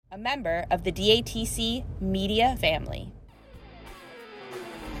a member of the DATC media family.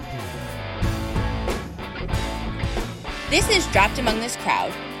 This is Dropped Among This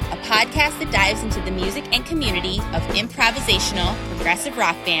Crowd, a podcast that dives into the music and community of improvisational progressive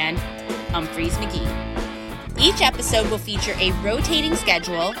rock band Humphreys McGee. Each episode will feature a rotating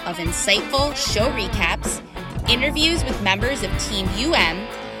schedule of insightful show recaps, interviews with members of Team UM,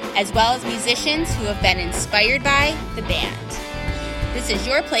 as well as musicians who have been inspired by the band. This is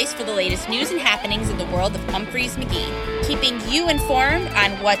your place for the latest news and happenings in the world of Humphreys McGee, keeping you informed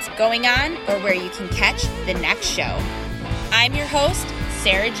on what's going on or where you can catch the next show. I'm your host,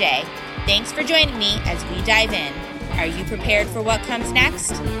 Sarah J. Thanks for joining me as we dive in. Are you prepared for what comes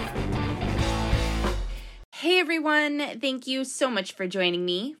next? Hey everyone, thank you so much for joining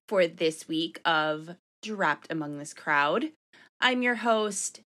me for this week of Dropped Among This Crowd. I'm your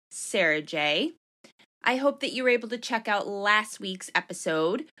host, Sarah J. I hope that you were able to check out last week's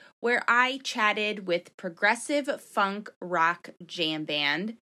episode where I chatted with progressive funk rock jam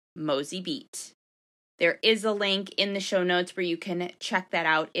band Mosey Beat. There is a link in the show notes where you can check that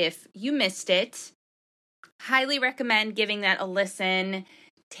out if you missed it. Highly recommend giving that a listen.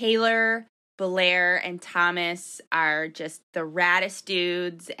 Taylor, Belair, and Thomas are just the raddest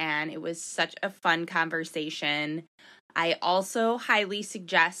dudes, and it was such a fun conversation. I also highly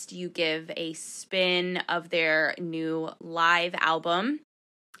suggest you give a spin of their new live album,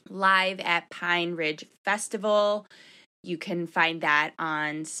 Live at Pine Ridge Festival. You can find that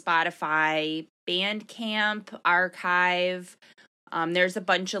on Spotify, Bandcamp, Archive. There's a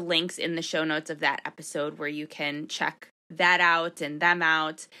bunch of links in the show notes of that episode where you can check that out and them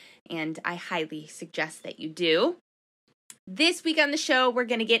out, and I highly suggest that you do. This week on the show, we're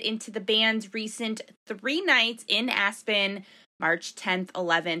going to get into the band's recent 3 nights in Aspen, March 10th,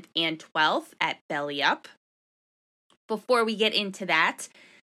 11th, and 12th at Belly Up. Before we get into that,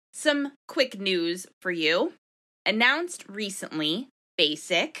 some quick news for you. Announced recently,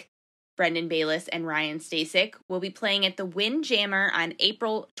 Basic, Brendan Bayless and Ryan Stasek will be playing at the Windjammer on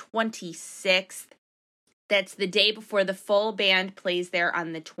April 26th. That's the day before the full band plays there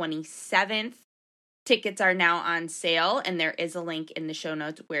on the 27th. Tickets are now on sale, and there is a link in the show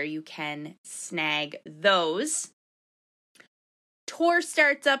notes where you can snag those. Tour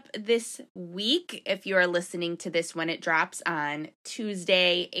starts up this week, if you are listening to this when it drops on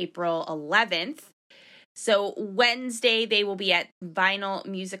Tuesday, April 11th. So Wednesday, they will be at Vinyl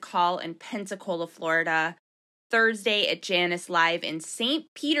Music Hall in Pensacola, Florida. Thursday at Janice Live in St.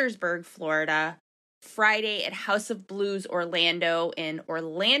 Petersburg, Florida. Friday at House of Blues Orlando in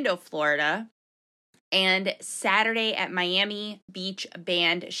Orlando, Florida. And Saturday at Miami Beach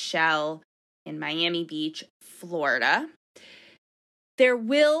Band Shell in Miami Beach, Florida. There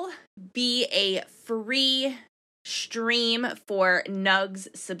will be a free stream for Nugs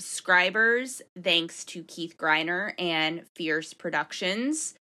subscribers, thanks to Keith Greiner and Fierce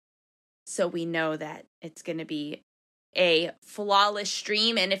Productions. So we know that it's going to be a flawless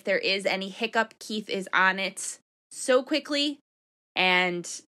stream, and if there is any hiccup, Keith is on it so quickly, and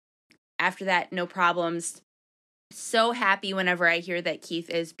after that, no problems. So happy whenever I hear that Keith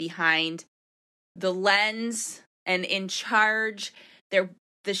is behind the lens and in charge.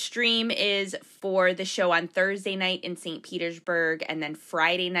 The stream is for the show on Thursday night in St. Petersburg and then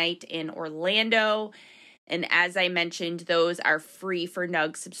Friday night in Orlando. And as I mentioned, those are free for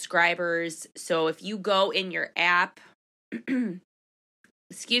Nug subscribers. So if you go in your app,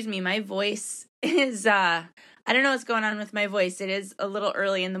 excuse me, my voice is, I don't know what's going on with my voice. It is a little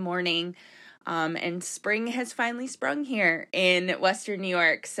early in the morning, and spring has finally sprung here in Western New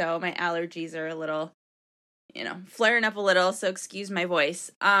York. So my allergies are a little, flaring up a little, so excuse my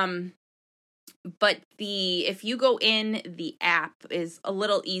voice. But if you go in, the app is a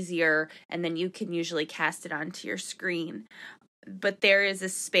little easier, and then you can usually cast it onto your screen. But there is a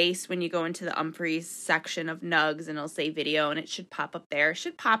space when you go into the Humphreys section of Nugs, and it'll say video, and it should pop up there. It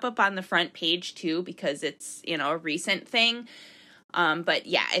should pop up on the front page too, because it's, a recent thing. But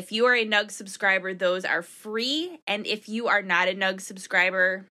yeah, if you are a Nug subscriber, those are free. And if you are not a Nug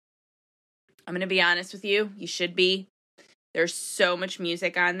subscriber, I'm going to be honest with you, you should be. There's so much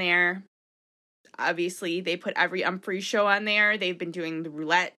music on there. Obviously, they put every Humphreys show on there. They've been doing the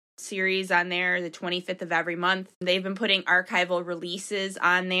Roulette series on there the 25th of every month. They've been putting archival releases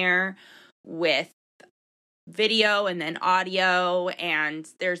on there with video and then audio, and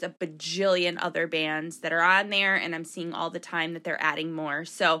there's a bajillion other bands that are on there, and I'm seeing all the time that they're adding more.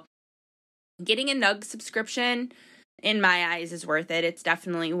 So getting a Nug subscription, in my eyes, is worth it. It's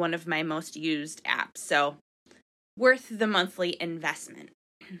definitely one of my most used apps, so worth the monthly investment.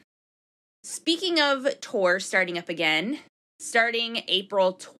 Speaking of tours starting up again, starting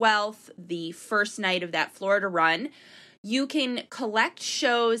April 12th, the first night of that Florida run. You can collect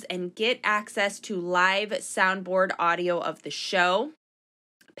shows and get access to live soundboard audio of the show.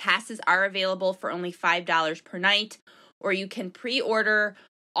 Passes are available for only $5 per night, or you can pre-order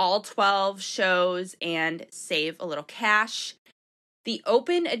all 12 shows and save a little cash. The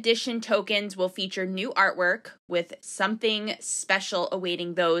open edition tokens will feature new artwork with something special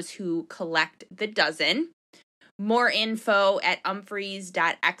awaiting those who collect the dozen. More info at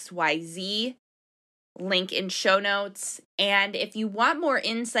umphreys.xyz, link in show notes. And if you want more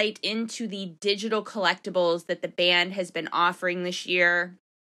insight into the digital collectibles that the band has been offering this year,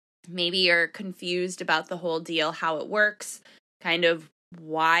 maybe you're confused about the whole deal, how it works, kind of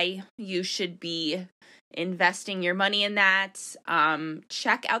why you should be investing your money in that,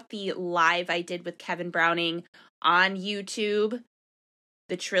 check out the live I did with Kevin Browning on YouTube,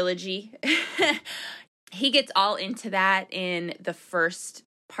 the trilogy. He gets all into that in the first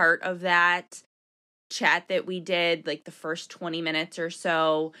part of that chat that we did, like the first 20 minutes or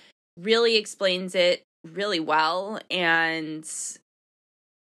so. Really explains it really well and,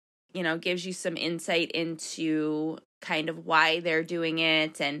 you know, gives you some insight into kind of why they're doing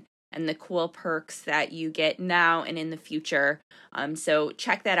it and the cool perks that you get now and in the future. So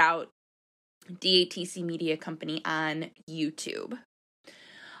check that out, DATC Media Company on YouTube.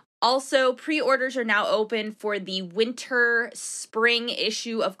 Also, pre-orders are now open for the winter-spring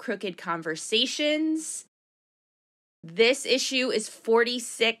issue of Crooked Conversations. This issue is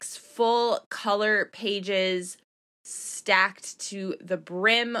 46 full-color pages stacked to the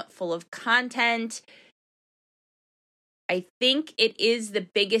brim, full of content. I think it is the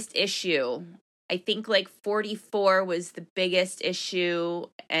biggest issue. I think like 44 was the biggest issue,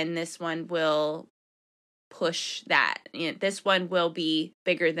 and this one will push that. You know, this one will be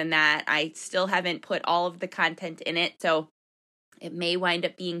bigger than that. I still haven't put all of the content in it, so it may wind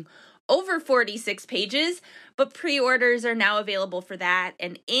up being over 46 pages, but pre-orders are now available for that.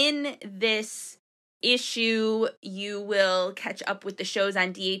 And in this issue, you will catch up with the shows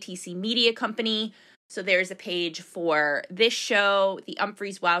on DATC Media Company. So there's a page for this show, the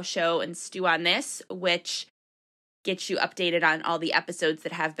Umphreys Wow Show, and Stew on This, which gets you updated on all the episodes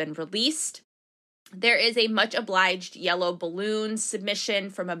that have been released. There is a much obliged yellow balloon submission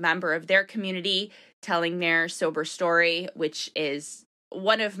from a member of their community telling their sober story, which is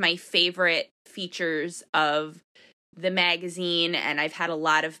one of my favorite features of the magazine, and I've had a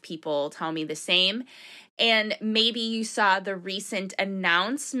lot of people tell me the same. And maybe you saw the recent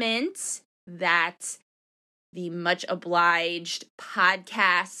announcement that the much obliged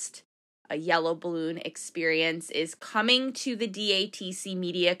podcast, A Yellow Balloon Experience, is coming to the DATC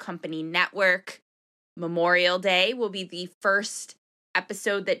Media Company network. Memorial Day will be the first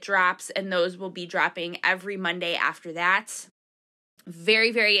episode that drops, and those will be dropping every Monday after that.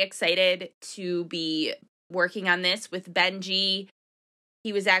 Very, very excited to be working on this with Benji.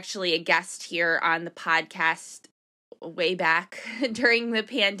 He was actually a guest here on the podcast way back during the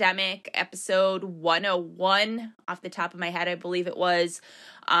pandemic, episode 101, off the top of my head, I believe it was.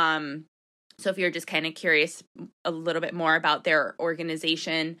 So if you're just kind of curious a little bit more about their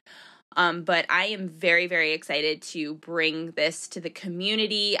organization. But I am very, very excited to bring this to the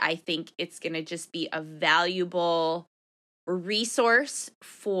community. I think it's going to just be a valuable resource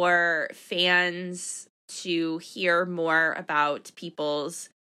for fans to hear more about people's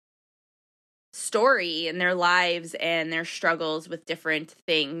story and their lives and their struggles with different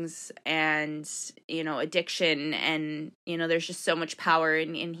things and, you know, addiction. And, you know, there's just so much power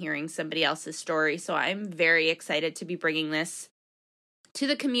in hearing somebody else's story. So I'm very excited to be bringing this to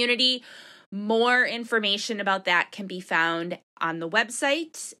the community. More information about that can be found on the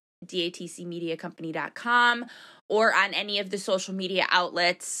website, datcmediacompany.com, or on any of the social media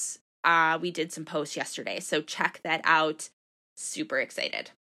outlets. We did some posts yesterday, so check that out. Super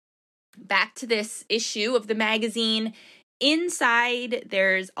excited. Back to this issue of the magazine. Inside,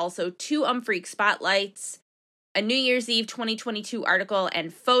 there's also 2 Umphreak spotlights, a New Year's Eve 2022 article,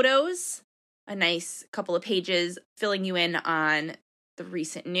 and photos. A nice couple of pages filling you in on the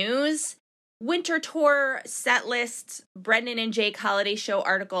recent news. Winter tour set lists, Brendan and Jake holiday show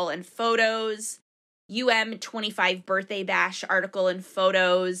article and photos, UM 25 birthday bash article and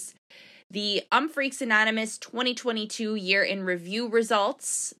photos, the Umphreaks Anonymous 2022 year in review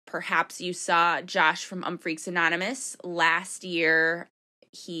results. Perhaps you saw Josh from Umphreaks Anonymous. Last year,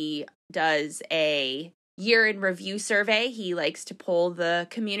 he does a year in review survey. He likes to poll the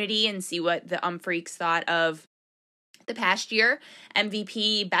community and see what the Umphreaks thought of the past year.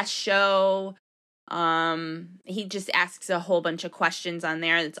 MVP, best show, He just asks a whole bunch of questions on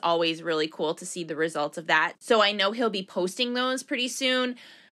there. It's always really cool to see the results of that. So I know he'll be posting those pretty soon,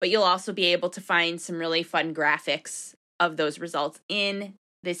 but you'll also be able to find some really fun graphics of those results in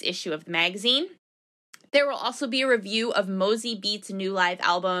this issue of the magazine. There will also be a review of Mosey Beats' new live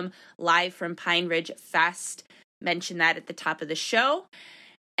album, Live from Pine Ridge Fest. Mention that at the top of the show.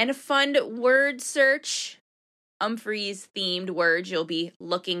 And a fun word search, Humphreys-themed words you'll be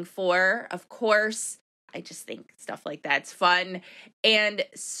looking for. Of course, I just think stuff like that's fun. And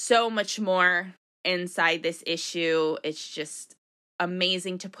so much more inside this issue. It's just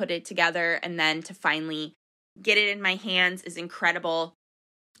amazing to put it together, and then to finally get it in my hands is incredible.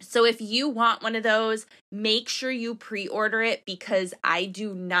 So if you want one of those, make sure you pre-order it, because I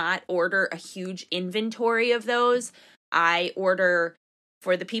do not order a huge inventory of those. I order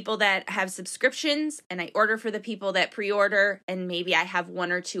for the people that have subscriptions, and I order for the people that pre-order, and maybe I have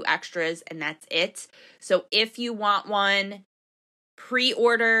one or two extras, and that's it. So if you want one,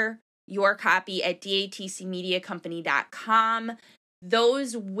 pre-order your copy at datcmediacompany.com.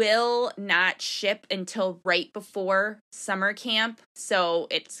 Those will not ship until right before summer camp, so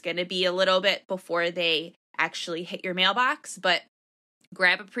it's going to be a little bit before they actually hit your mailbox, but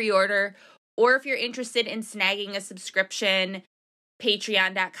grab a pre-order. Or if you're interested in snagging a subscription,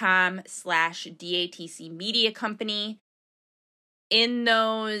 patreon.com/DATC Media Company. In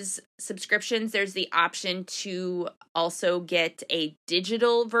those subscriptions, there's the option to also get a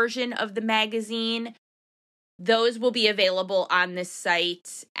digital version of the magazine. Those will be available on this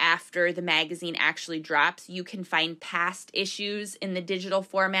site after the magazine actually drops. You can find past issues in the digital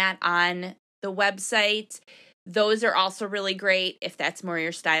format on the website. Those are also really great if that's more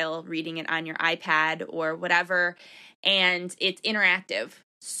your style, reading it on your iPad or whatever. And it's interactive.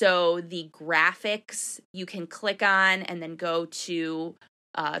 So the graphics you can click on and then go to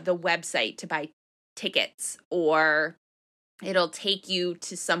the website to buy tickets, or it'll take you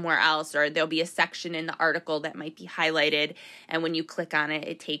to somewhere else, or there'll be a section in the article that might be highlighted. And when you click on it,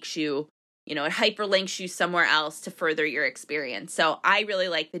 it takes you, it hyperlinks you somewhere else to further your experience. So I really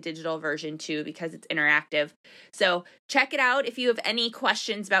like the digital version too, because it's interactive. So check it out. If you have any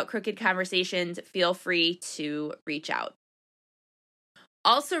questions about Crooked Conversations, feel free to reach out.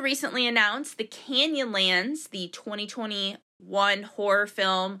 Also recently announced, the Canyonlands, the 2021 horror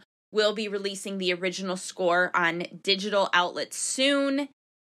film, will be releasing the original score on digital outlets soon.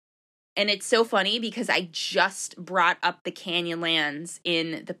 And it's so funny because I just brought up the Canyonlands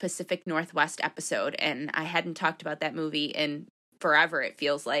in the Pacific Northwest episode, and I hadn't talked about that movie in forever, it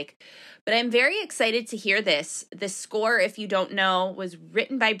feels like. But I'm very excited to hear this. The score, if you don't know, was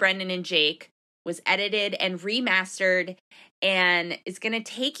written by Brendan and Jake, was edited and remastered, and is going to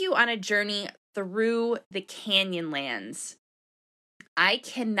take you on a journey through the Canyonlands. I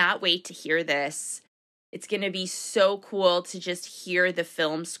cannot wait to hear this. It's going to be so cool to just hear the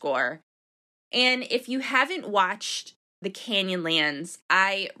film score. And if you haven't watched the Canyonlands,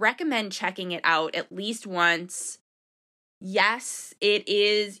 I recommend checking it out at least once. Yes, it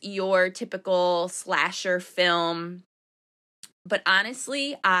is your typical slasher film, but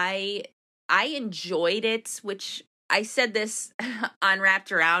honestly, I enjoyed it, which I said this on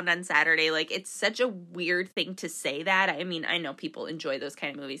Wrapped Around on Saturday. Like, it's such a weird thing to say that. I mean, I know people enjoy those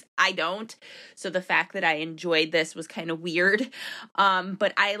kind of movies. I don't. So the fact that I enjoyed this was kind of weird.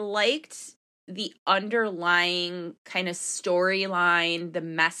 But I liked the underlying kind of storyline, the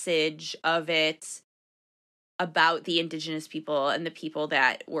message of it about the indigenous people and the people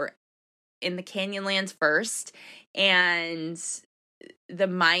that were in the Canyonlands first, and the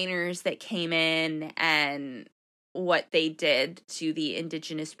miners that came in and what they did to the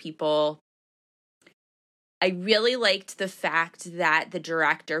indigenous people. I really liked the fact that the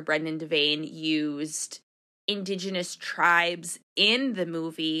director, Brendan Devane, used indigenous tribes in the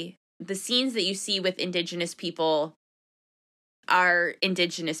movie. The scenes that you see with indigenous people are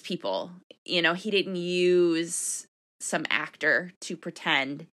indigenous people. He didn't use some actor to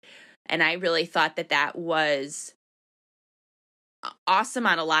pretend. And I really thought that was awesome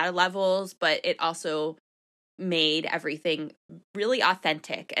on a lot of levels, but it also made everything really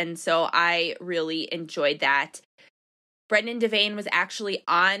authentic. And so I really enjoyed that. Brendan Devane was actually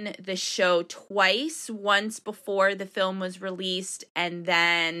on the show twice, once before the film was released, and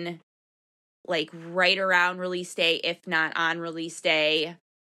then right around release day, if not on release day.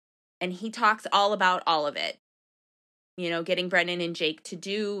 And he talks all about all of it. Getting Brendan and Jake to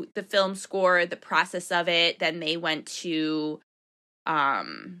do the film score, the process of it. Then they went to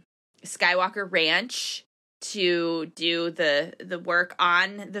Skywalker Ranch to do the work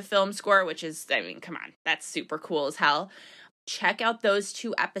on the film score, which is, come on, that's super cool as hell. Check out those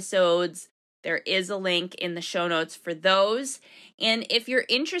 2 episodes. There is a link in the show notes for those. And if you're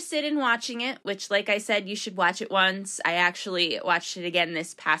interested in watching it, which, like I said, you should watch it once. I actually watched it again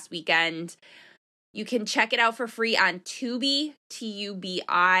this past weekend. You can check it out for free on Tubi, Tubi.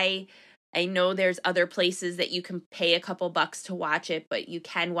 I know there's other places that you can pay a couple bucks to watch it, but you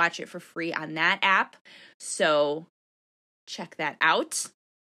can watch it for free on that app. So check that out.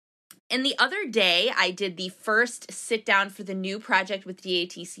 And the other day, I did the first sit down for the new project with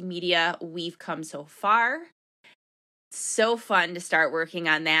DATC Media, We've Come So Far. So fun to start working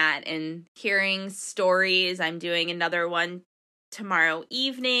on that and hearing stories. I'm doing another one tomorrow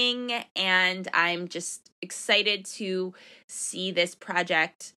evening, and I'm just excited to see this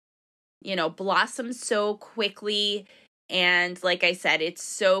project, blossom so quickly. And like I said, it's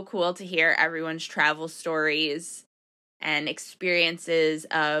so cool to hear everyone's travel stories and experiences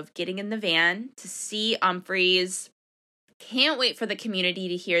of getting in the van to see Umphreys. Can't wait for the community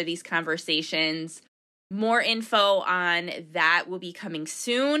to hear these conversations. More info on that will be coming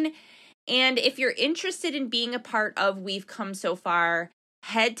soon. And if you're interested in being a part of We've Come So Far,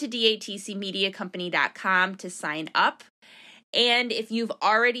 head to datcmediacompany.com to sign up. And if you've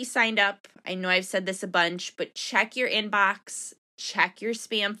already signed up, I know I've said this a bunch, but check your inbox, check your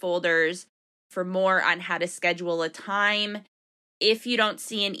spam folders for more on how to schedule a time. If you don't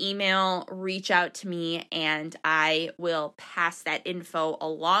see an email, reach out to me and I will pass that info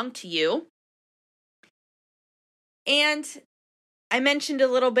along to you. And I mentioned a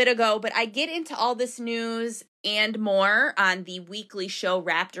little bit ago, but I get into all this news and more on the weekly show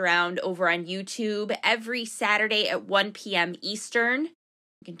Wrapped Around over on YouTube every Saturday at 1 p.m. Eastern.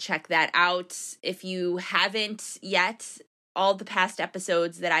 You can check that out. If you haven't yet, all the past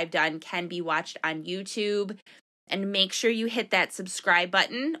episodes that I've done can be watched on YouTube. And make sure you hit that subscribe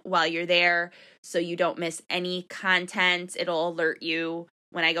button while you're there so you don't miss any content. It'll alert you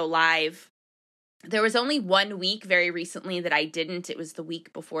when I go live. There was only 1 week very recently that I didn't. It was the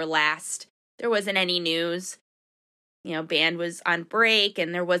week before last. There wasn't any news. Band was on break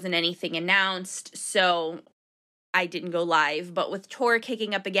and there wasn't anything announced. So I didn't go live. But with tour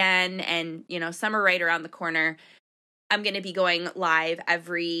kicking up again and, summer right around the corner, I'm going to be going live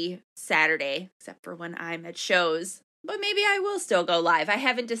every Saturday, except for when I'm at shows. But maybe I will still go live. I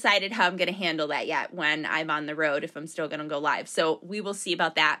haven't decided how I'm going to handle that yet when I'm on the road, if I'm still going to go live. So we will see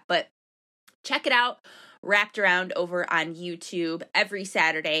about that. But check it out, Wrapped Around over on YouTube every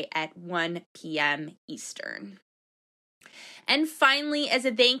Saturday at 1 p.m. Eastern. And finally, as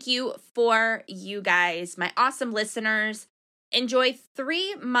a thank you for you guys, my awesome listeners, enjoy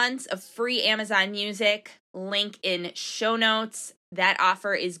 3 months of free Amazon Music. Link in show notes. That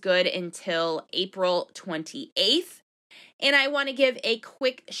offer is good until April 28th. And I want to give a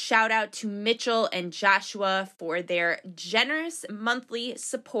quick shout out to Mitchell and Joshua for their generous monthly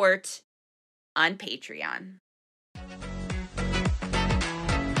support on Patreon.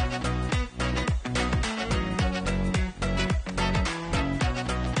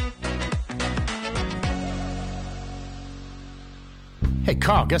 Hey,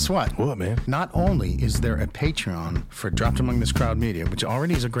 Carl, guess what? What, man? Not only is there a Patreon for Dropped Among This Crowd Media, which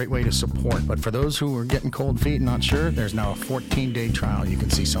already is a great way to support, but for those who are getting cold feet and not sure, there's now a 14-day trial. You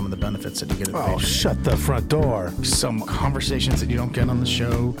can see some of the benefits that you get at the Patreon. Oh, shut the front door. Some conversations that you don't get on the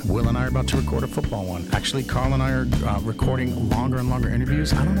show. Will and I are about to record a football one. Actually, Carl and I are recording longer and longer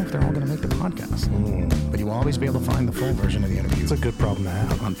interviews. I don't know if they're all going to make the podcast, but you will always be able to find the full version of the interview. It's a good problem to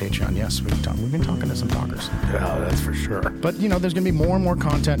have. On Patreon, yes. We've been talking to some talkers. Yeah, that's for sure. But, there's going to be more and more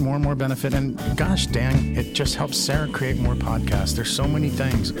content, more and more benefit, and gosh dang, it just helps Sarah create more podcasts. There's so many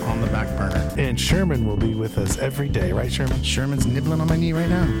things on the back burner. And Sherman will be with us every day, right, Sherman? Sherman's nibbling on my knee right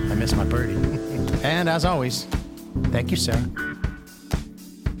now. I miss my birdie. And as always, thank you, Sarah.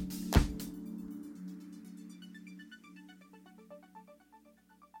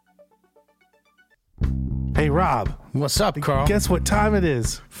 Hey, Rob. What's up, Carl? Guess what time it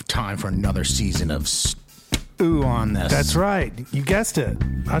is? Time for another season of Stew on This. That's right. You guessed it.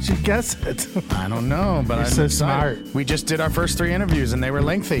 How'd you guess it? I don't know, but You're I'm so excited. smart. We just did our first 3 interviews, and they were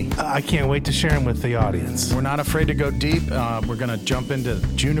lengthy. I can't wait to share them with the audience. We're not afraid to go deep. We're going to jump into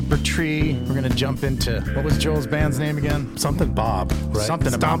Juniper Tree. We're going to jump into, what was Joel's band's name again? Something Bob, right?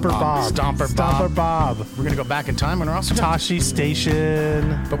 Something Stomper about Bob. Stomper Bob. Bob. We're going to go back in time, and we're also Tashi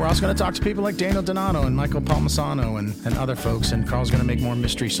Station. But we're also going to talk to people like Daniel Donato and Michael Palmisano and other folks. And Carl's going to make more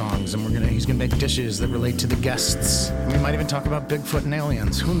mystery songs, and he's going to make dishes that relate to the guests. And we might even talk about Bigfoot and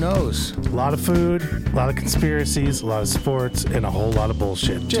aliens. Who knows? A lot of food, a lot of conspiracies, a lot of sports, and a whole lot of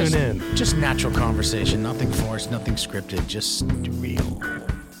bullshit. Tune in. Just natural conversation. Nothing forced, nothing scripted. Just real.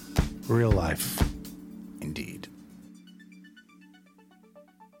 Real life. Indeed.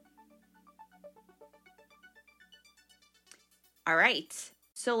 All right,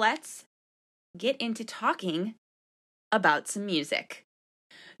 so let's get into talking about some music.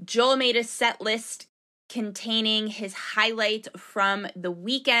 Joel made a set list containing his highlights from the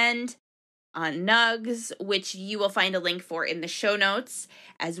weekend on Nugs, which you will find a link for in the show notes,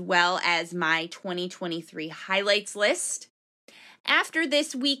 as well as my 2023 highlights list. After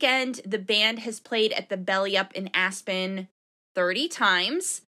this weekend, the band has played at the Belly Up in Aspen 30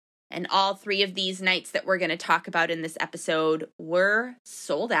 times, and all 3 of these nights that we're going to talk about in this episode were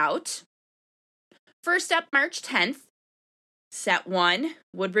sold out. First up, March 10th, set 1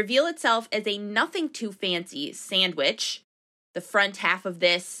 would reveal itself as a nothing too fancy sandwich. The front half of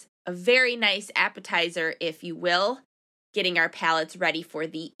this, a very nice appetizer, if you will, getting our palates ready for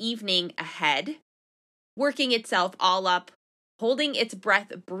the evening ahead. Working itself all up, holding its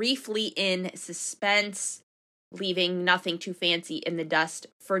breath briefly in suspense, leaving nothing too fancy in the dust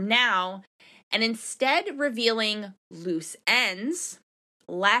for now, and instead revealing Loose Ends.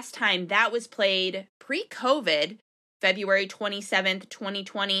 Last time that was played pre-COVID, February 27th,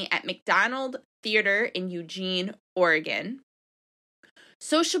 2020 at McDonald Theater in Eugene, Oregon.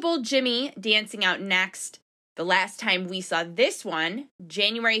 Sociable Jimmy dancing out next. The last time we saw this one,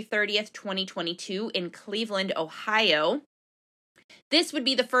 January 30th, 2022 in Cleveland, Ohio. This would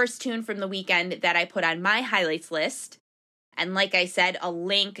be the first tune from the weekend that I put on my highlights list. And like I said, a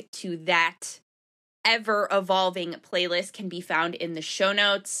link to that ever-evolving playlist can be found in the show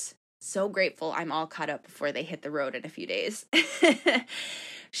notes. So grateful I'm all caught up before they hit the road in a few days.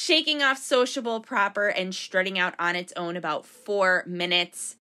 Shaking off Sociable proper and strutting out on its own about 4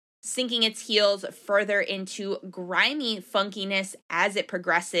 minutes, sinking its heels further into grimy funkiness as it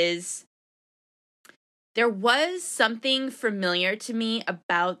progresses. There was something familiar to me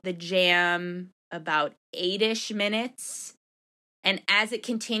about the jam about 8-ish minutes. And as it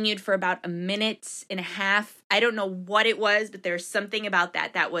continued for about 1.5 minutes, I don't know what it was, but there's something about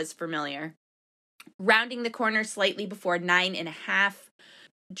that was familiar. Rounding the corner slightly before 9.5,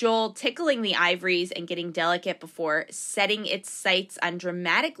 Joel tickling the ivories and getting delicate before setting its sights on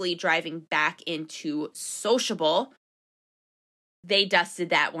dramatically driving back into Sociable. They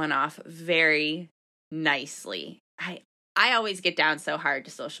dusted that one off very nicely. I always get down so hard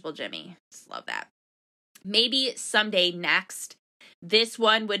to Sociable Jimmy. Just love that. Maybe someday next, this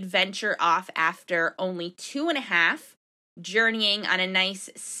one would venture off after only 2.5, journeying on a nice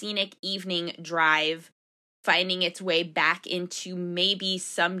scenic evening drive, finding its way back into maybe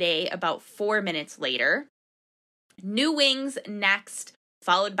someday about 4 minutes later. New Wings next,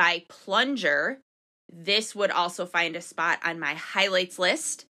 followed by Plunger. This would also find a spot on my highlights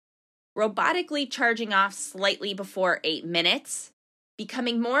list. Robotically charging off slightly before 8 minutes,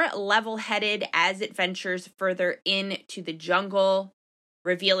 becoming more level-headed as it ventures further into the jungle,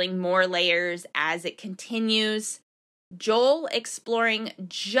 revealing more layers as it continues. Joel exploring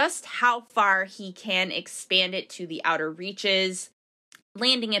just how far he can expand it to the outer reaches,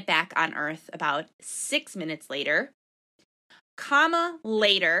 landing it back on Earth about 6 minutes later. Comma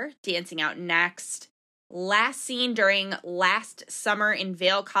later, dancing out next. Last seen during last summer in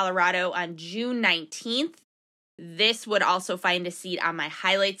Vail, Colorado on June 19th. This would also find a seat on my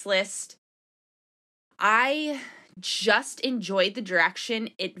highlights list. I just enjoyed the direction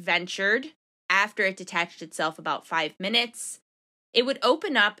it ventured after it detached itself about 5 minutes. It would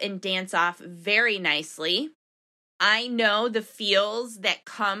open up and dance off very nicely. I know the feels that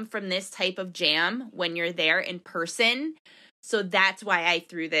come from this type of jam when you're there in person, so that's why I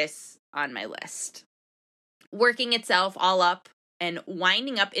threw this on my list. Working itself all up and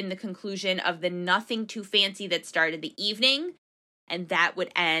winding up in the conclusion of the nothing too fancy that started the evening, and that would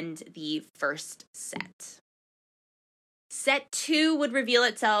end the first set. Set 2 would reveal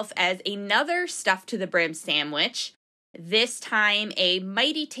itself as another stuffed to the brim sandwich, this time a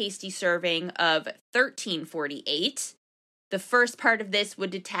mighty tasty serving of 1348. The first part of this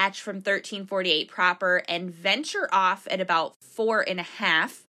would detach from 1348 proper and venture off at about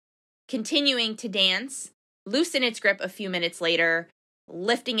 4.5, continuing to dance, loosen its grip a few minutes later,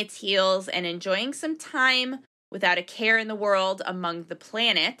 lifting its heels and enjoying some time without a care in the world among the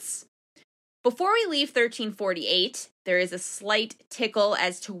planets. Before we leave 1348, there is a slight tickle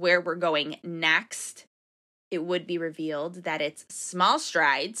as to where we're going next. It would be revealed that it's Small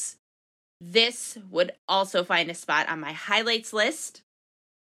Strides. This would also find a spot on my highlights list.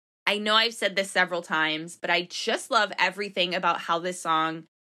 I know I've said this several times, but I just love everything about how this song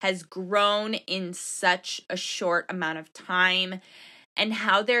has grown in such a short amount of time and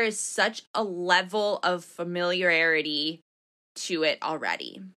how there is such a level of familiarity to it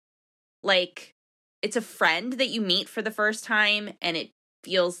already. Like, it's a friend that you meet for the first time and it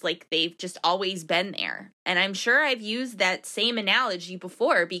feels like they've just always been there. And I'm sure I've used that same analogy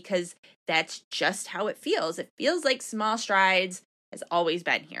before because that's just how it feels. It feels like Small Strides has always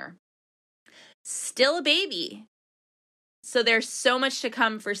been here. Still a baby. So there's so much to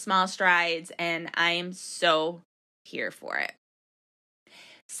come for Small Strides, and I am so here for it.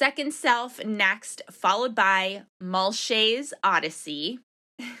 Second Self next, followed by Mulshay's Odyssey.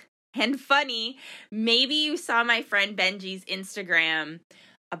 And funny, maybe you saw my friend Benji's Instagram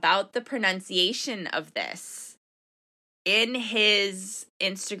about the pronunciation of this. In his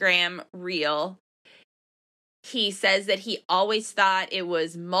Instagram reel, he says that he always thought it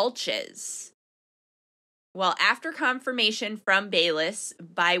was Mulches. Well, after confirmation from Bayless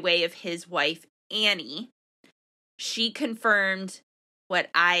by way of his wife, Annie, she confirmed what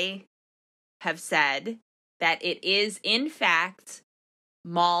I have said, that it is, in fact,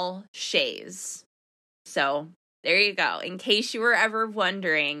 Mulshay's. So, there you go. In case you were ever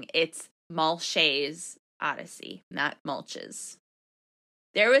wondering, it's Mulshay's Odyssey, not Mulches.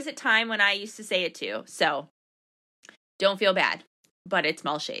 There was a time when I used to say it too, so don't feel bad, but it's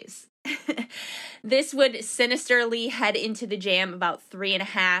Mulshay's. This would sinisterly head into the jam about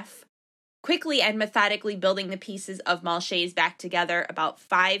 3.5, quickly and methodically building the pieces of Mulshay's back together about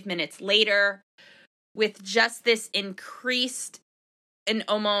 5 minutes later, with just this increased and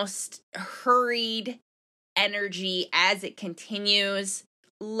almost hurried energy as it continues.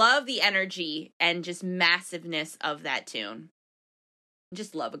 Love the energy and just massiveness of that tune.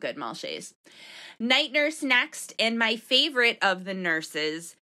 Just love a good Mulshay's. Night Nurse next, and my favorite of the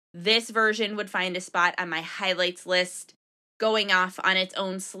nurses. This version would find a spot on my highlights list, going off on its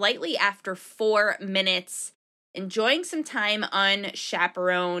own slightly after 4 minutes, enjoying some time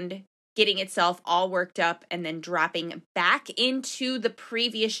unchaperoned, getting itself all worked up, and then dropping back into the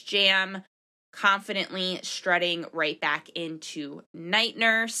previous jam, confidently strutting right back into Night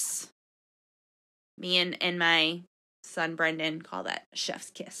Nurse. Me and my son Brendan call that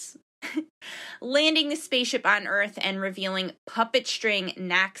chef's kiss. Landing the spaceship on Earth and revealing Puppet String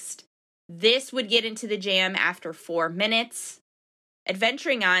next. This would get into the jam after 4 minutes.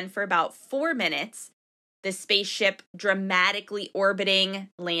 Adventuring on for about 4 minutes, the spaceship dramatically orbiting,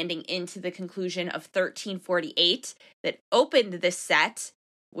 landing into the conclusion of 1348 that opened this set,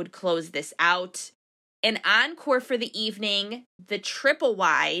 would close this out. An encore for the evening, the triple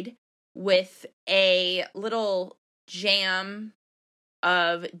wide, with a little jam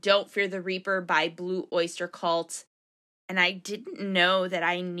of Don't Fear the Reaper by Blue Oyster Cult. And I didn't know that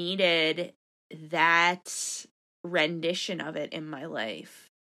I needed that rendition of it in my life.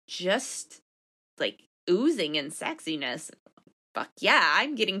 Just like oozing in sexiness. Fuck yeah,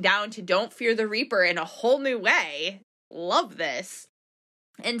 I'm getting down to Don't Fear the Reaper in a whole new way. Love this.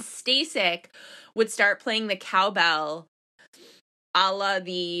 And Stasek would start playing the cowbell a la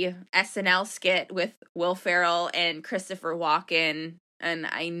the SNL skit with Will Ferrell and Christopher Walken. And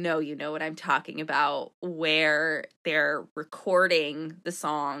I know you know what I'm talking about, where they're recording the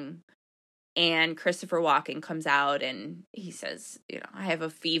song and Christopher Walken comes out and he says, I have a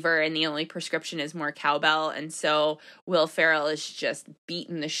fever and the only prescription is more cowbell. And so Will Ferrell is just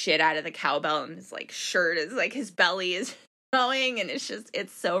beating the shit out of the cowbell and his shirt is his belly is showing, and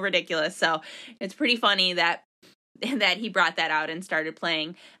it's so ridiculous. So it's pretty funny that he brought that out and started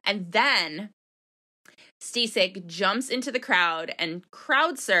playing. And then Stasek jumps into the crowd and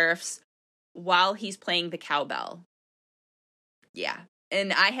crowd surfs while he's playing the cowbell. Yeah.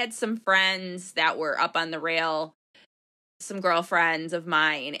 And I had some friends that were up on the rail, some girlfriends of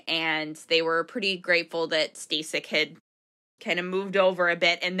mine, and they were pretty grateful that Stasek had kind of moved over a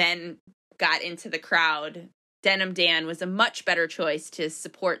bit and then got into the crowd. Denim Dan was a much better choice to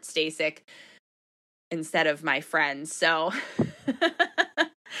support Stasek instead of my friends. So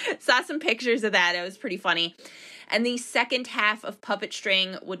saw some pictures of that. It was pretty funny. And the second half of Puppet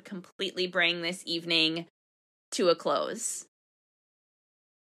String would completely bring this evening to a close.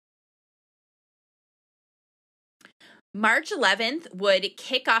 March 11th would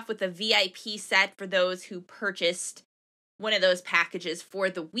kick off with a VIP set for those who purchased one of those packages for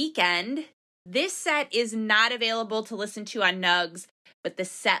the weekend. This set is not available to listen to on Nugs, but the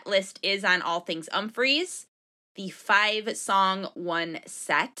set list is on All Things Umphreys. The 5-song one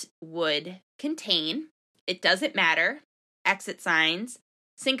set would contain It Doesn't Matter, Exit Signs,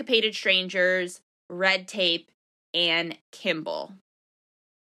 Syncopated Strangers, Red Tape, and Kimball.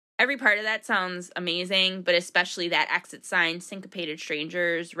 Every part of that sounds amazing, but especially that Exit Signs, Syncopated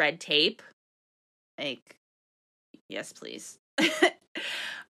Strangers, Red Tape. Yes, please.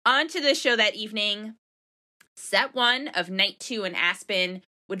 On to the show that evening. Set 1 of Night 2 in Aspen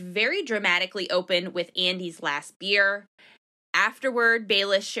would very dramatically open with Andy's Last Beer. Afterward,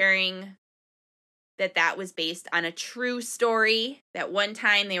 Bayless sharing that was based on a true story, that one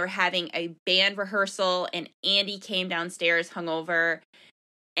time they were having a band rehearsal and Andy came downstairs hungover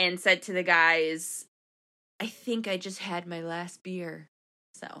and said to the guys, I think I just had my last beer.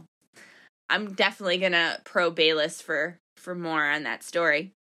 So I'm definitely going to pro Bayless for more on that story.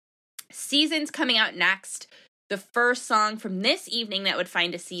 Season's coming out next. The first song from this evening that would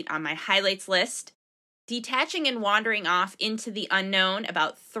find a seat on my highlights list. Detaching and wandering off into the unknown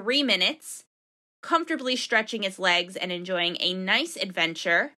about 3 minutes. Comfortably stretching its legs and enjoying a nice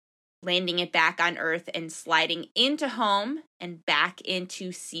adventure, landing it back on Earth and sliding into home and back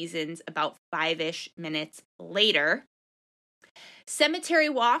into Seasons about 5-ish minutes later. Cemetery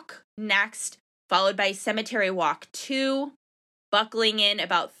Walk next, followed by Cemetery Walk 2, buckling in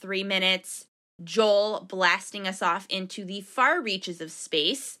about 3 minutes, Joel blasting us off into the far reaches of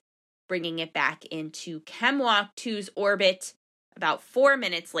space, bringing it back into Chem Walk 2's orbit about 4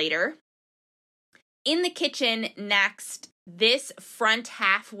 minutes later. In the Kitchen next, this front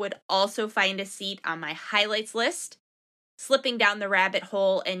half would also find a seat on my highlights list, slipping down the rabbit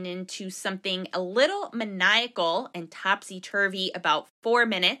hole and into something a little maniacal and topsy-turvy about 4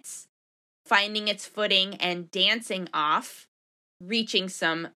 minutes, finding its footing and dancing off, reaching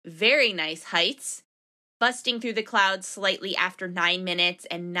some very nice heights, busting through the clouds slightly after 9 minutes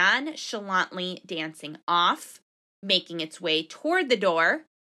and nonchalantly dancing off, making its way toward the door,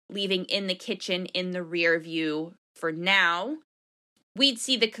 leaving In the Kitchen in the rear view for now. We'd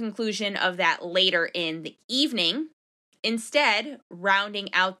see the conclusion of that later in the evening. Instead,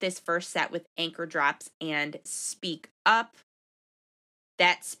 rounding out this first set with Anchor Drops and Speak Up.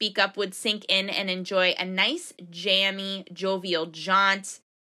 That Speak Up would sink in and enjoy a nice, jammy, jovial jaunt,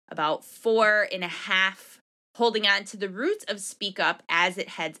 about 4.5, holding on to the roots of Speak Up as it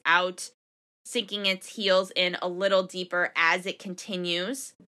heads out, sinking its heels in a little deeper as it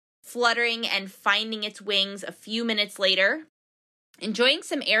continues, fluttering and finding its wings a few minutes later, enjoying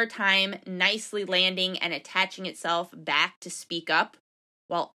some airtime, nicely landing and attaching itself back to Speak Up,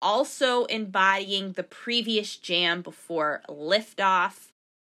 while also embodying the previous jam before liftoff,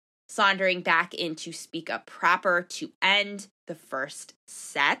 sauntering back into Speak Up proper to end the first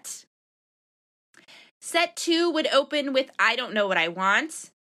set. Set 2 would open with I Don't Know What I Want.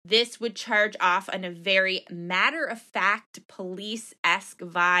 This would charge off on a very matter-of-fact, police-esque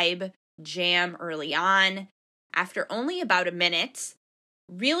vibe jam early on, after only about a minute,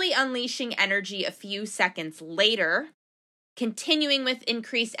 really unleashing energy a few seconds later, continuing with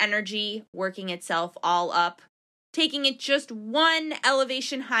increased energy, working itself all up, taking it just one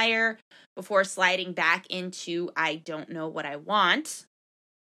elevation higher before sliding back into I Don't Know What I Want.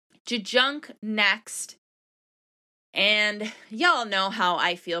 Jajunk next. And y'all know how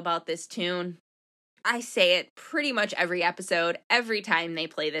I feel about this tune. I say it pretty much every episode. Every time they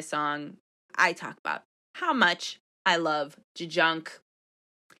play this song, I talk about how much I love Jajunk.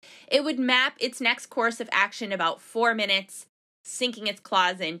 It would map its next course of action about 4 minutes, sinking its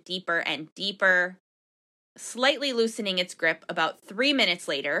claws in deeper and deeper, slightly loosening its grip about 3 minutes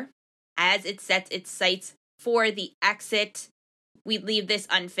later. As it sets its sights for the exit, we'd leave this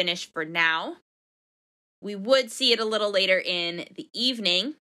unfinished for now. We would see it a little later in the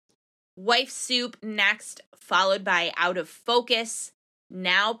evening. Wife Soup next, followed by Out of Focus,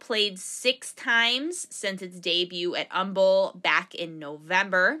 now played 6 times since its debut at Humble back in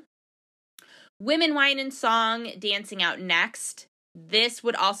November. Women, Wine, and Song dancing out next. This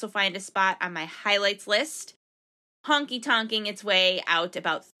would also find a spot on my highlights list. Honky-tonking its way out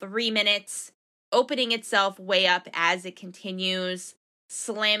about 3 minutes, opening itself way up as it continues,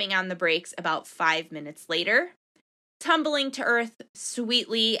 slamming on the brakes about 5 minutes later, tumbling to earth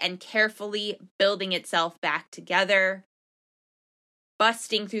sweetly and carefully, building itself back together,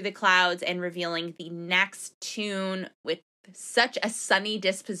 busting through the clouds and revealing the next tune with such a sunny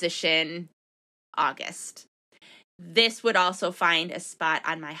disposition, August. This would also find a spot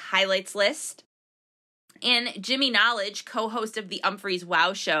on my highlights list. And Jimmy Knowledge, co-host of the Humphreys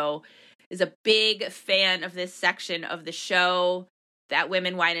Wow Show, is a big fan of this section of the show, that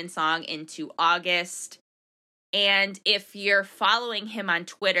Women, Wine, and Song into August. And if you're following him on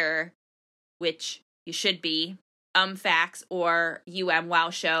Twitter, which you should be, Facts or Wow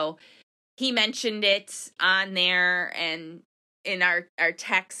Show, he mentioned it on there and in our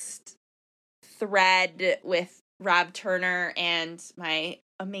text thread with Rob Turner and my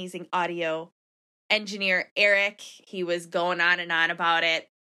amazing audio engineer, Eric. He was going on and on about it.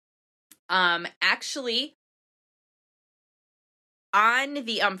 Actually, on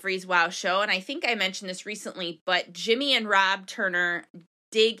the Humphreys Wow Show, and I think I mentioned this recently, but Jimmy and Rob Turner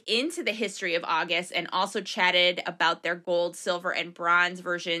dig into the history of August and also chatted about their gold, silver, and bronze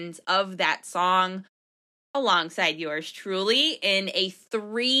versions of that song alongside yours truly in a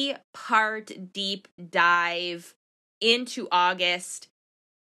 3-part deep dive into August.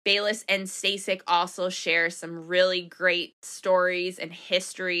 Bayless and Stasek also share some really great stories and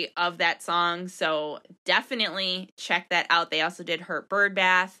history of that song, so definitely check that out. They also did Hurt Bird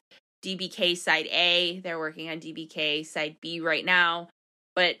Bath, DBK Side A. They're working on DBK Side B right now,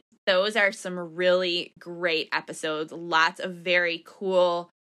 but those are some really great episodes. Lots of very cool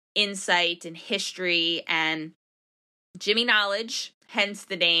insight and history, and Jimmy Knowledge, hence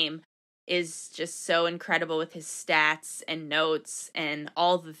the name, is just so incredible with his stats and notes and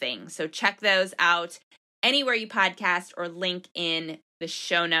all the things. So check those out anywhere you podcast or link in the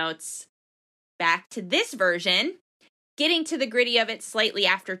show notes. Back to this version, getting to the gritty of it slightly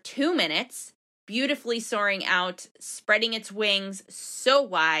after 2 minutes, beautifully soaring out, spreading its wings so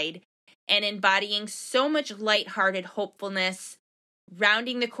wide, and embodying so much lighthearted hopefulness,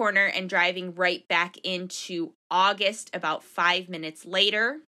 rounding the corner and driving right back into August about 5 minutes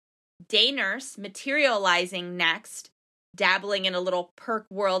later. Day Nurse materializing next, dabbling in a little Perk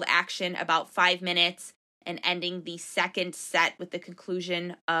World action about 5 minutes, and ending the second set with the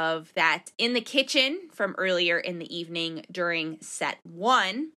conclusion of that In the Kitchen from earlier in the evening during set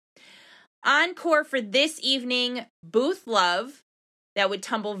 1. Encore for this evening, Booth Love, that would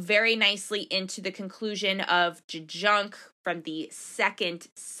tumble very nicely into the conclusion of Junk from the second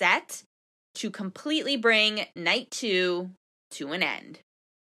set to completely bring night 2 to an end.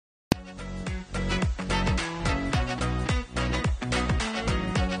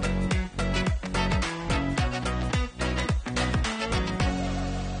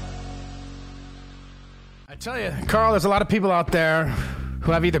 I tell you, Carl, there's a lot of people out there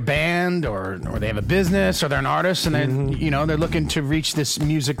who have either band or they have a business or they're an artist, and they're looking to reach this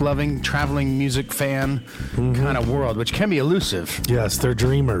music-loving, traveling music fan kind of world, which can be elusive. Yes, they're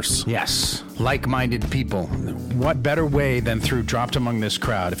dreamers. Yes, like-minded people. What better way than through Dropped Among This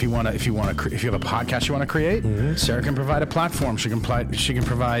Crowd? If you have a podcast you want to create, Sarah can provide a platform. She can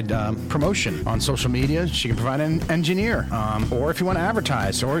provide promotion on social media. She can provide an engineer, or if you want to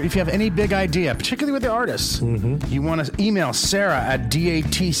advertise, or if you have any big idea, particularly with the artists, you want to email Sarah at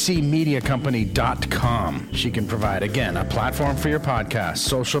datcmediacompany.com. She can provide, again, a platform for your podcast,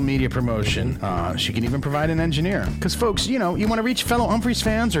 social media promotion. She can even provide an engineer. Because, folks, you want to reach fellow Humphreys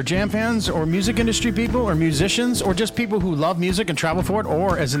fans or Jam fans or music industry people or musicians or just people who love music and travel for it,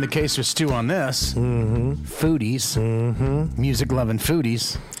 or, as in the case with Stu on this, foodies, music-loving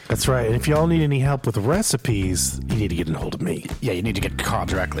foodies. That's right. And if y'all need any help with recipes, you need to get in hold of me. Yeah, you need to get Carl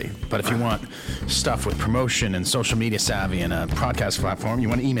directly. But if you want stuff with promotion and social media savvy and a podcast platform, you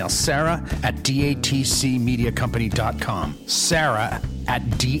want to email Sarah at datcmediacompany.com. Sarah at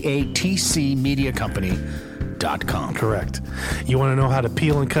datcmediacompany.com. Correct. You want to know how to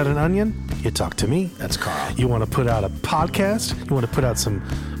peel and cut an onion? You talk to me. That's Carl. You want to put out a podcast? You want to put out some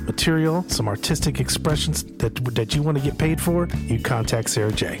material, some artistic expressions that you want to get paid for? You contact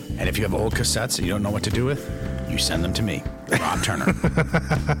Sarah J. And if you have old cassettes that you don't know what to do with, you send them to me, Rob Turner.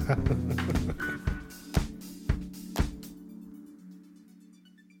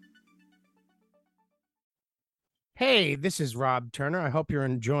 Hey, this is Rob Turner. I hope you're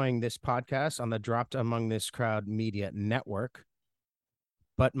enjoying this podcast on the Dropped Among This Crowd Media Network.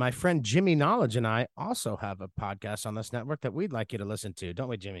 But my friend Jimmy Knowledge and I also have a podcast on this network that we'd like you to listen to. Don't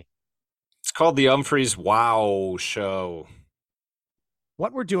we, Jimmy? It's called the Humphreys Wow Show.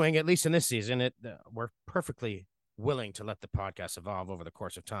 What we're doing, at least in this season, we're perfectly willing to let the podcast evolve over the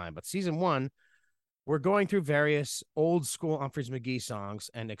course of time. But season 1, we're going through various old school Humphreys McGee songs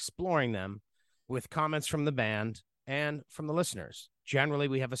and exploring them with comments from the band and from the listeners. Generally,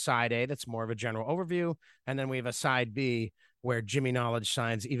 we have a side A that's more of a general overview, and then we have a side B where Jimmy Knowledge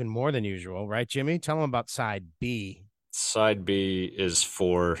shines even more than usual. Right, Jimmy? Tell them about side B. Side B is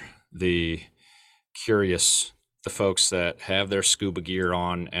for the curious, the folks that have their scuba gear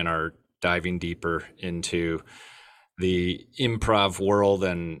on and are diving deeper into the improv world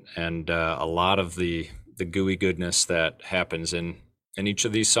and a lot of the gooey goodness that happens in each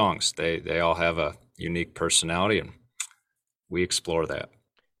of these songs. They all have a unique personality, and we explore that.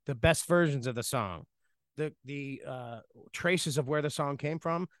 The best versions of the song, the traces of where the song came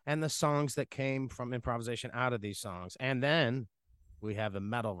from, and the songs that came from improvisation out of these songs. And then we have a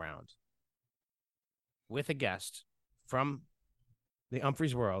medal round with a guest from the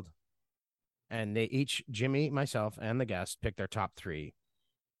Humphreys world, and they each, Jimmy, myself, and the guest, pick their top 3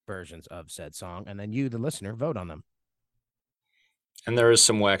 versions of said song, and then you, the listener, vote on them. And there is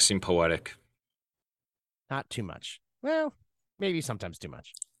some waxing poetic. Not too much. Well, maybe sometimes too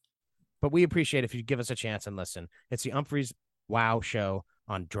much. But we appreciate if you give us a chance and listen. It's the Humphreys Wow Show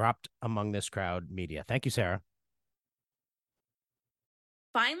on Dropped Among This Crowd Media. Thank you, Sarah.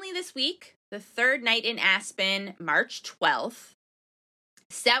 Finally this week, the third night in Aspen, March 12th,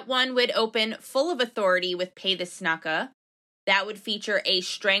 set 1 would open full of authority with Pay the Snucka. That would feature a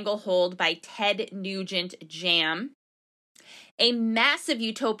Stranglehold by Ted Nugent jam. A massive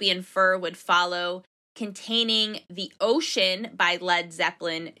utopian fur would follow, containing The Ocean by Led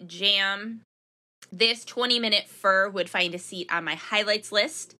Zeppelin jam. This 20-minute fur would find a seat on my highlights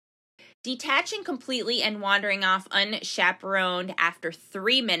list. Detaching completely and wandering off unchaperoned after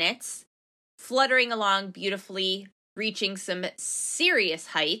 3 minutes, fluttering along beautifully, reaching some serious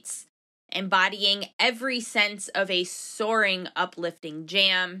heights, embodying every sense of a soaring, uplifting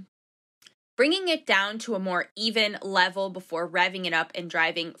jam, bringing it down to a more even level before revving it up and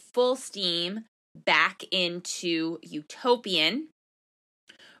driving full steam back into Utopian,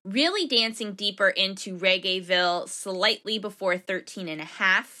 really dancing deeper into Reggaeville slightly before 13 and a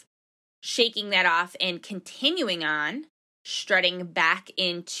half, shaking that off and continuing on, strutting back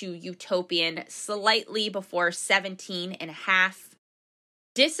into Utopian slightly before 17 and a half,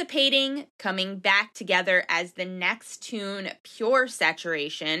 dissipating, coming back together as the next tune, Pure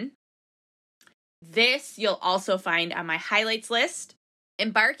Saturation. This you'll also find on my highlights list.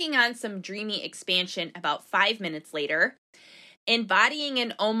 Embarking on some dreamy expansion about 5 minutes later, embodying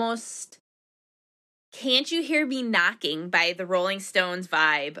an almost Can't You Hear Me Knocking by the Rolling Stones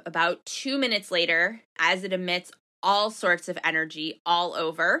vibe about 2 minutes later, as it emits all sorts of energy all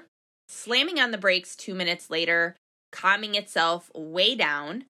over, slamming on the brakes 2 minutes later, calming itself way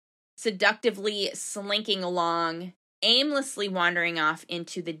down, seductively slinking along, aimlessly wandering off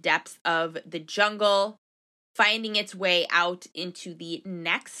into the depths of the jungle, finding its way out into the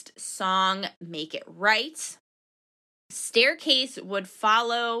next song, Make It Right. Staircase would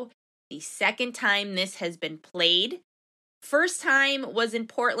follow the second time this has been played. First time was in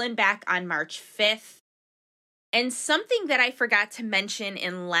Portland back on March 5th. And something that I forgot to mention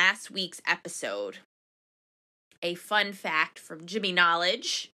in last week's episode, a fun fact from Jimmy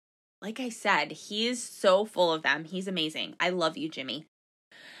Knowledge. Like I said, he is so full of them. He's amazing. I love you, Jimmy.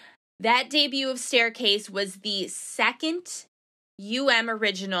 That debut of Staircase was the second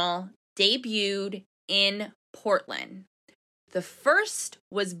original debuted in Portland. The first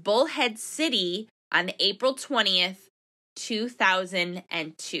was Bullhead City on April 20th,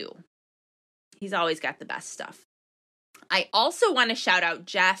 2002. He's always got the best stuff. I also want to shout out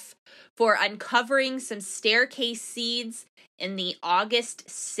Jeff for uncovering some Staircase seeds in the August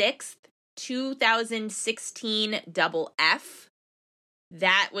 6th, 2016 Double F.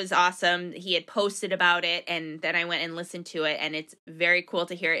 That was awesome. He had posted about it, and then I went and listened to it, and it's very cool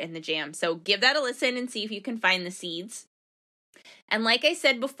to hear it in the jam. So give that a listen and see if you can find the seeds. And like I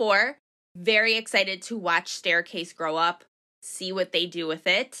said before, very excited to watch Staircase grow up, see what they do with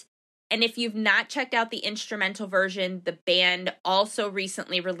it. And if you've not checked out the instrumental version, the band also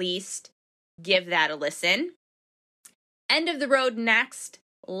recently released, give that a listen. End of the Road next.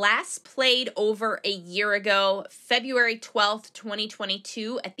 Last played over a year ago, February 12th,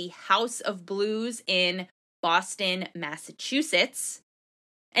 2022 at the House of Blues in Boston, Massachusetts.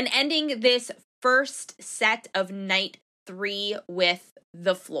 And ending this first set of night 3 with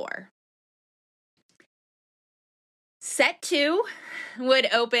The Floor. Set 2 would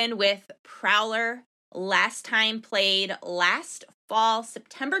open with Prowler, last time played last fall,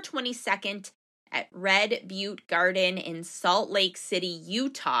 September 22nd at Red Butte Garden in Salt Lake City,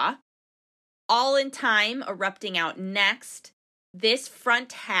 Utah. All in Time erupting out next. This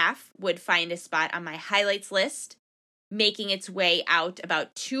front half would find a spot on my highlights list, making its way out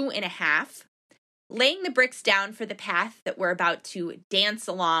about 2.5. Laying the bricks down for the path that we're about to dance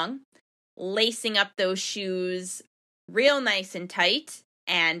along, lacing up those shoes real nice and tight,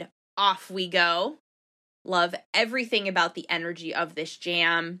 and off we go. Love everything about the energy of this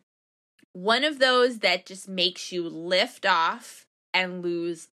jam. One of those that just makes you lift off and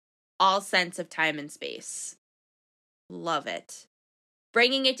lose all sense of time and space. Love it.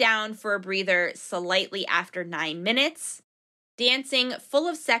 Bringing it down for a breather slightly after 9 minutes. Dancing full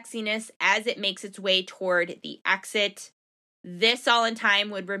of sexiness as it makes its way toward the exit. This All in Time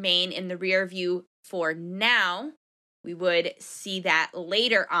would remain in the rear view for now. We would see that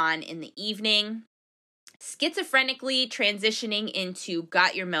later on in the evening. Schizophrenically transitioning into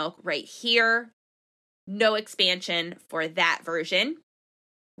Got Your Milk right here. No expansion for that version.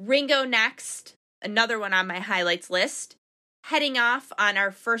 Ringo next, another one on my highlights list. Heading off on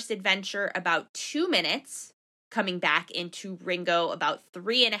our first adventure about 2 minutes. Coming back into Ringo about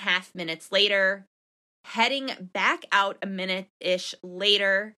 3.5 minutes later. heading back out a minute-ish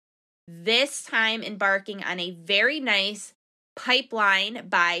later, this time embarking on a very nice Pipeline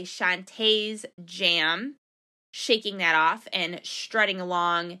by Shantae's jam, shaking that off and strutting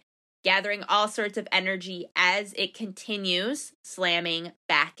along, gathering all sorts of energy as it continues, slamming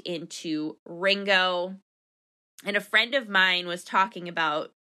back into Ringo. And a friend of mine was talking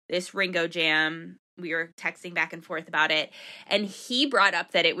about this Ringo jam. We were texting back and forth about it, and he brought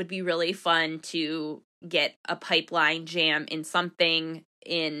up that it would be really fun to get a Pipeline jam in something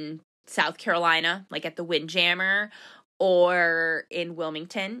in South Carolina, like at the Windjammer or in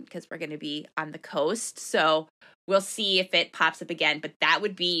Wilmington, because we're going to be on the coast. So we'll see if it pops up again, but that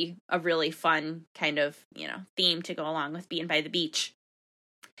would be a really fun kind of, theme to go along with being by the beach.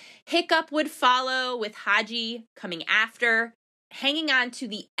 Hiccup would follow with Haji coming after, hanging on to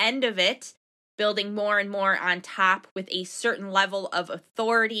the end of it, building more and more on top with a certain level of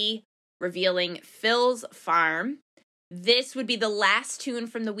authority, revealing Phil's Farm. This would be the last tune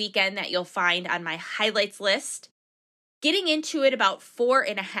from the weekend that you'll find on my highlights list. Getting into it about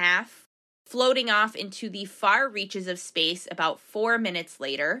 4.5, floating off into the far reaches of space about 4 minutes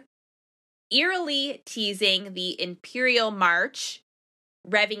later, eerily teasing the Imperial March,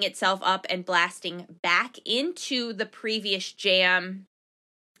 revving itself up and blasting back into the previous jam,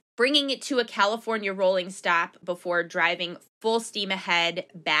 bringing it to a California rolling stop before driving full steam ahead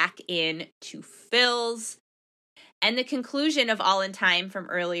back in to Phil's, and the conclusion of All in Time from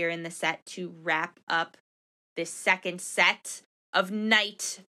earlier in the set to wrap up this second set of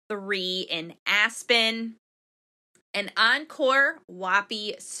night 3 in Aspen. An encore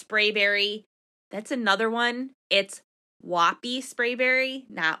Whoppy Sprayberry. That's another one. It's Whoppy Sprayberry,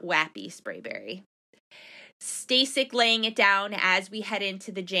 not Wappy Sprayberry. Stasik laying it down as we head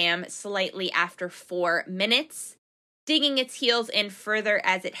into the jam slightly after 4 minutes, digging its heels in further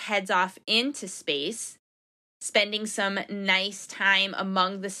as it heads off into space, spending some nice time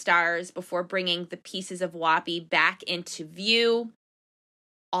among the stars before bringing the pieces of Whoppy back into view.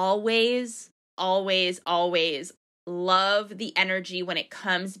 Always, always, always love the energy when it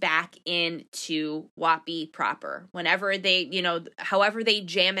comes back into Whoppy proper. Whenever they, however they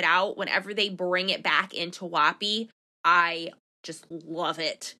jam it out, whenever they bring it back into Whoppy, I just love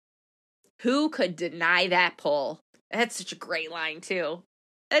it. Who could deny that pull? That's such a great line, too.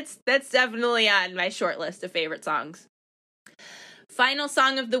 That's definitely on my short list of favorite songs. Final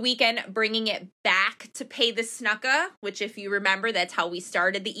song of the weekend, bringing it back to Pay the Snucka, which if you remember, that's how we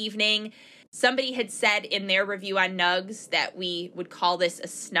started the evening. Somebody had said in their review on Nugs that we would call this a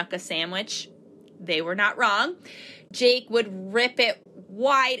Snucka sandwich. They were not wrong. Jake would rip it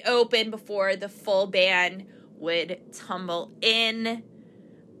wide open before the full band would tumble in.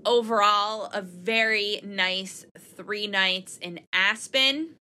 Overall, a very nice 3 nights in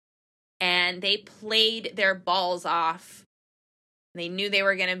Aspen. And they played their balls off. They knew they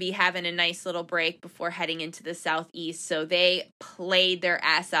were going to be having a nice little break before heading into the Southeast, so they played their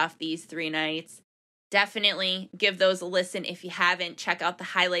ass off these 3 nights. Definitely give those a listen if you haven't. Check out the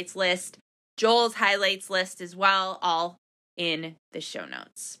highlights list, Joel's highlights list as well, all in the show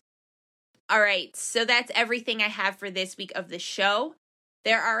notes. All right, so that's everything I have for this week of the show.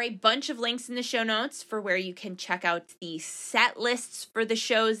 There are a bunch of links in the show notes for where you can check out the set lists for the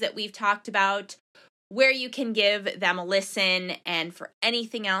shows that we've talked about, where you can give them a listen, and for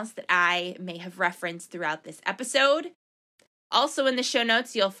anything else that I may have referenced throughout this episode. Also in the show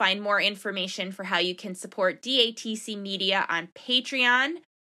notes, you'll find more information for how you can support DATC Media on Patreon.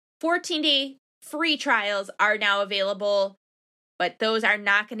 14-day free trials are now available, but those are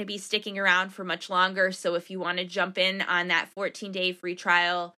not going to be sticking around for much longer. So if you want to jump in on that 14-day free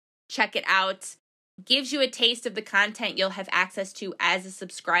trial, check it out. Gives you a taste of the content you'll have access to as a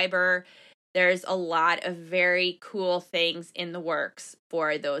subscriber. There's a lot of very cool things in the works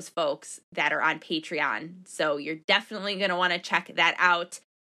for those folks that are on Patreon. So you're definitely going to want to check that out.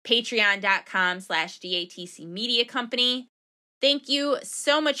 Patreon.com/DATC Media Company. Thank you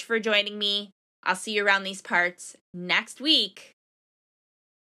so much for joining me. I'll see you around these parts next week.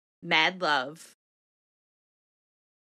 Mad love.